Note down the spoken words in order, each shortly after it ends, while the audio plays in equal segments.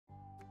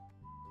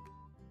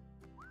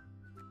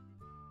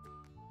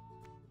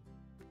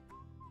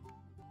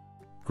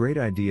Great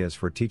ideas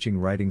for teaching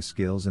writing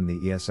skills in the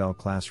ESL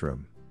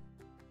classroom.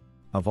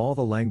 Of all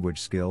the language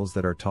skills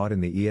that are taught in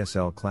the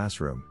ESL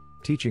classroom,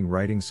 teaching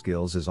writing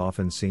skills is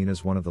often seen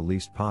as one of the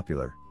least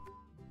popular.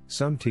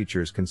 Some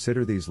teachers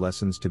consider these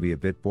lessons to be a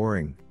bit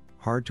boring,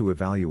 hard to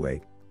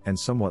evaluate, and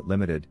somewhat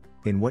limited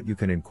in what you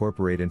can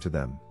incorporate into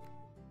them.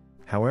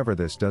 However,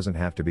 this doesn't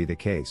have to be the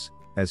case,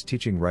 as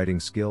teaching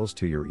writing skills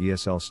to your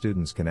ESL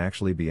students can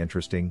actually be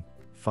interesting,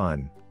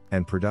 fun,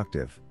 and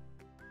productive.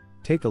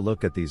 Take a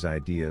look at these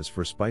ideas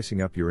for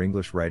spicing up your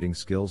English writing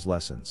skills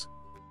lessons.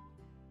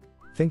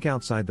 Think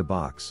outside the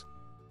box.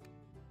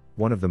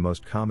 One of the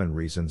most common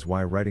reasons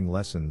why writing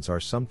lessons are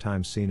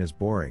sometimes seen as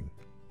boring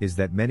is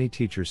that many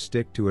teachers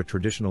stick to a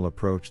traditional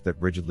approach that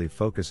rigidly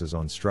focuses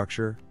on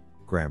structure,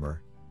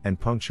 grammar, and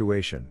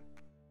punctuation.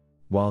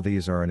 While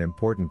these are an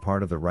important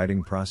part of the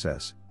writing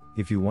process,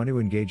 if you want to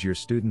engage your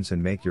students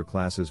and make your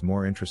classes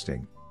more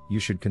interesting, you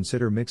should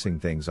consider mixing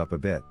things up a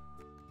bit.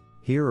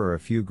 Here are a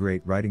few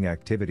great writing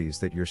activities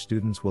that your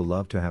students will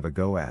love to have a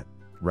go at.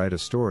 Write a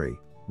story,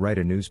 write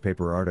a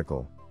newspaper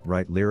article,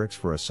 write lyrics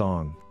for a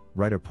song,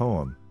 write a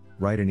poem,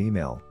 write an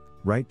email,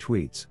 write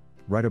tweets,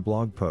 write a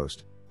blog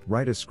post,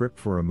 write a script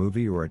for a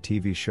movie or a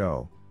TV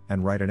show,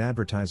 and write an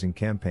advertising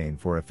campaign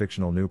for a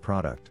fictional new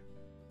product.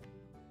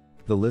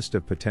 The list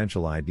of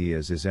potential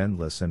ideas is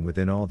endless, and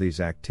within all these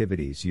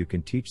activities you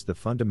can teach the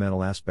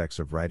fundamental aspects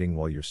of writing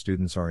while your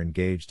students are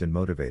engaged and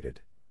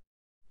motivated.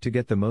 To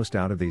get the most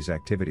out of these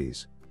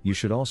activities, you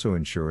should also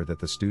ensure that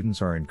the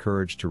students are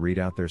encouraged to read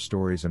out their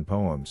stories and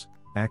poems,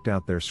 act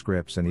out their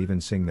scripts, and even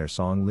sing their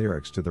song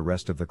lyrics to the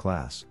rest of the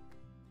class.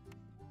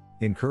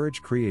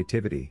 Encourage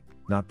creativity,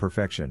 not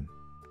perfection.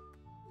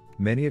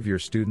 Many of your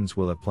students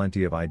will have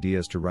plenty of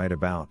ideas to write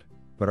about,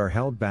 but are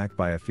held back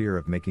by a fear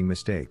of making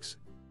mistakes.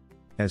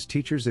 As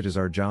teachers, it is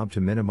our job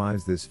to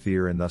minimize this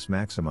fear and thus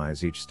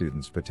maximize each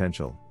student's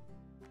potential.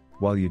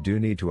 While you do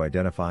need to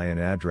identify and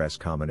address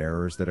common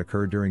errors that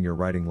occur during your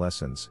writing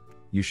lessons,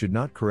 you should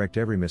not correct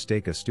every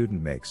mistake a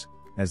student makes,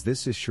 as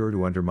this is sure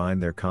to undermine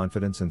their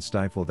confidence and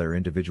stifle their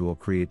individual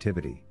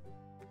creativity.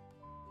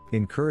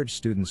 Encourage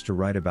students to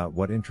write about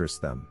what interests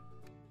them.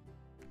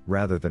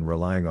 Rather than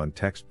relying on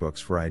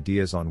textbooks for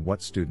ideas on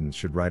what students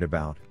should write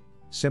about,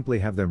 simply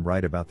have them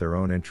write about their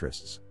own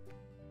interests.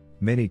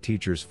 Many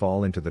teachers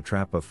fall into the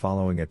trap of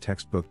following a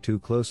textbook too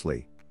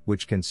closely,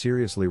 which can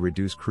seriously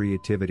reduce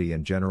creativity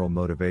and general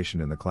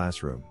motivation in the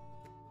classroom.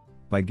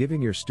 By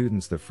giving your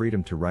students the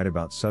freedom to write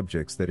about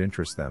subjects that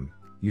interest them,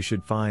 you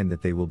should find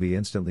that they will be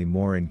instantly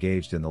more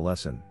engaged in the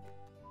lesson.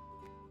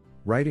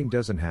 Writing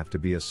doesn't have to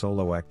be a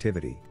solo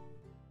activity.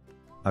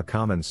 A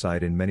common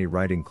sight in many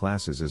writing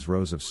classes is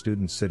rows of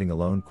students sitting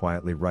alone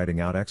quietly writing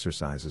out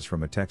exercises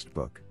from a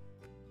textbook.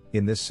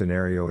 In this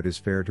scenario, it is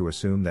fair to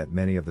assume that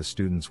many of the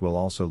students will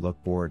also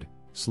look bored,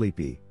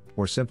 sleepy,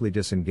 or simply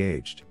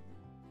disengaged.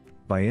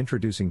 By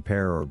introducing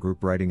pair or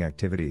group writing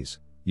activities,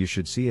 you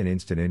should see an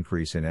instant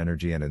increase in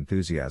energy and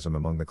enthusiasm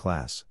among the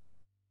class.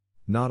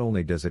 Not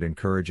only does it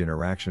encourage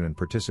interaction and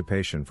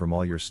participation from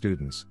all your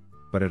students,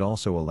 but it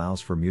also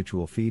allows for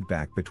mutual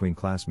feedback between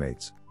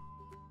classmates.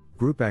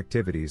 Group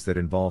activities that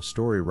involve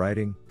story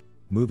writing,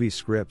 movie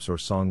scripts, or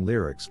song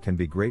lyrics can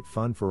be great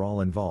fun for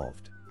all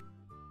involved.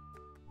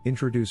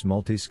 Introduce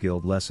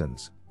multi-skilled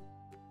lessons.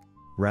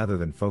 Rather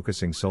than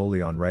focusing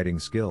solely on writing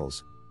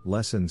skills,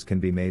 lessons can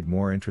be made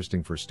more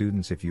interesting for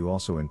students if you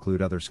also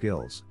include other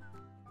skills.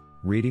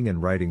 Reading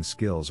and writing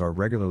skills are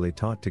regularly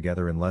taught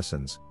together in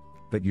lessons,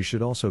 but you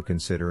should also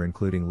consider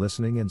including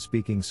listening and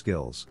speaking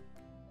skills.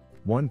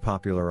 One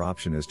popular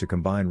option is to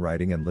combine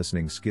writing and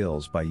listening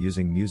skills by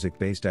using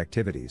music-based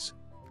activities.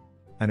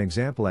 An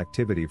example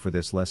activity for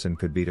this lesson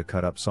could be to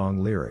cut up song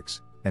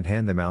lyrics and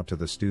hand them out to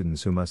the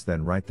students, who must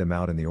then write them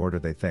out in the order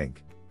they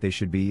think they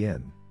should be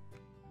in.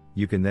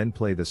 You can then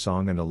play the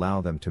song and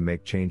allow them to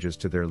make changes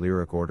to their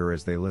lyric order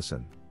as they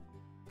listen.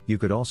 You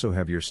could also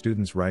have your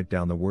students write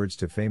down the words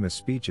to famous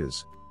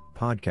speeches,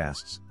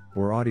 podcasts,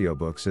 or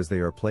audiobooks as they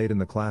are played in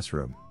the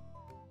classroom.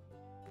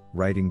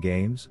 Writing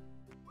games?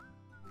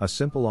 A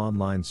simple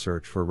online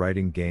search for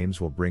writing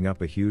games will bring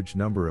up a huge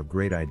number of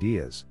great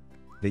ideas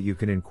that you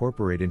can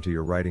incorporate into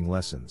your writing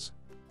lessons.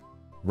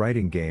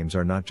 Writing games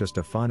are not just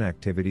a fun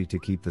activity to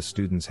keep the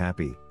students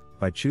happy.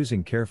 By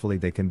choosing carefully,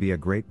 they can be a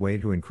great way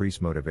to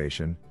increase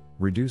motivation,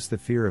 reduce the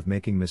fear of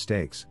making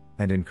mistakes,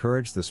 and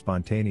encourage the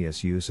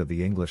spontaneous use of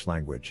the English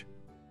language.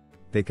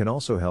 They can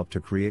also help to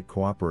create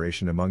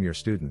cooperation among your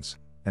students,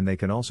 and they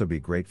can also be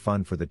great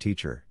fun for the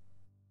teacher.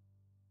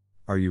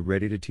 Are you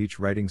ready to teach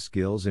writing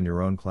skills in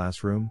your own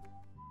classroom?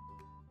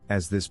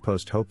 As this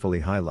post hopefully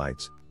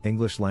highlights,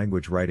 English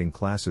language writing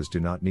classes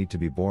do not need to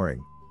be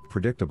boring,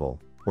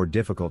 predictable, or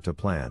difficult to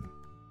plan.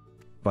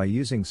 By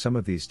using some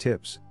of these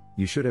tips,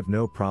 you should have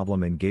no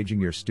problem engaging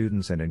your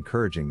students and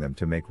encouraging them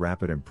to make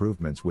rapid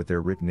improvements with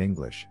their written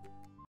English.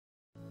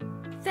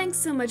 Thanks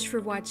so much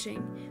for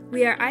watching.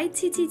 We are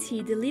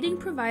ITTT, the leading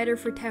provider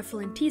for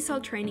TEFL and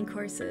TESOL training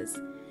courses.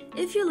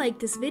 If you like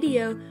this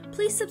video,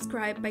 please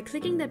subscribe by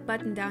clicking that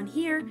button down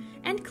here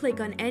and click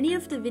on any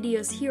of the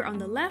videos here on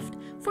the left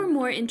for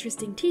more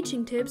interesting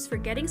teaching tips for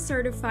getting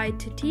certified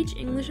to teach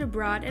English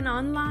abroad and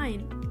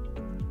online.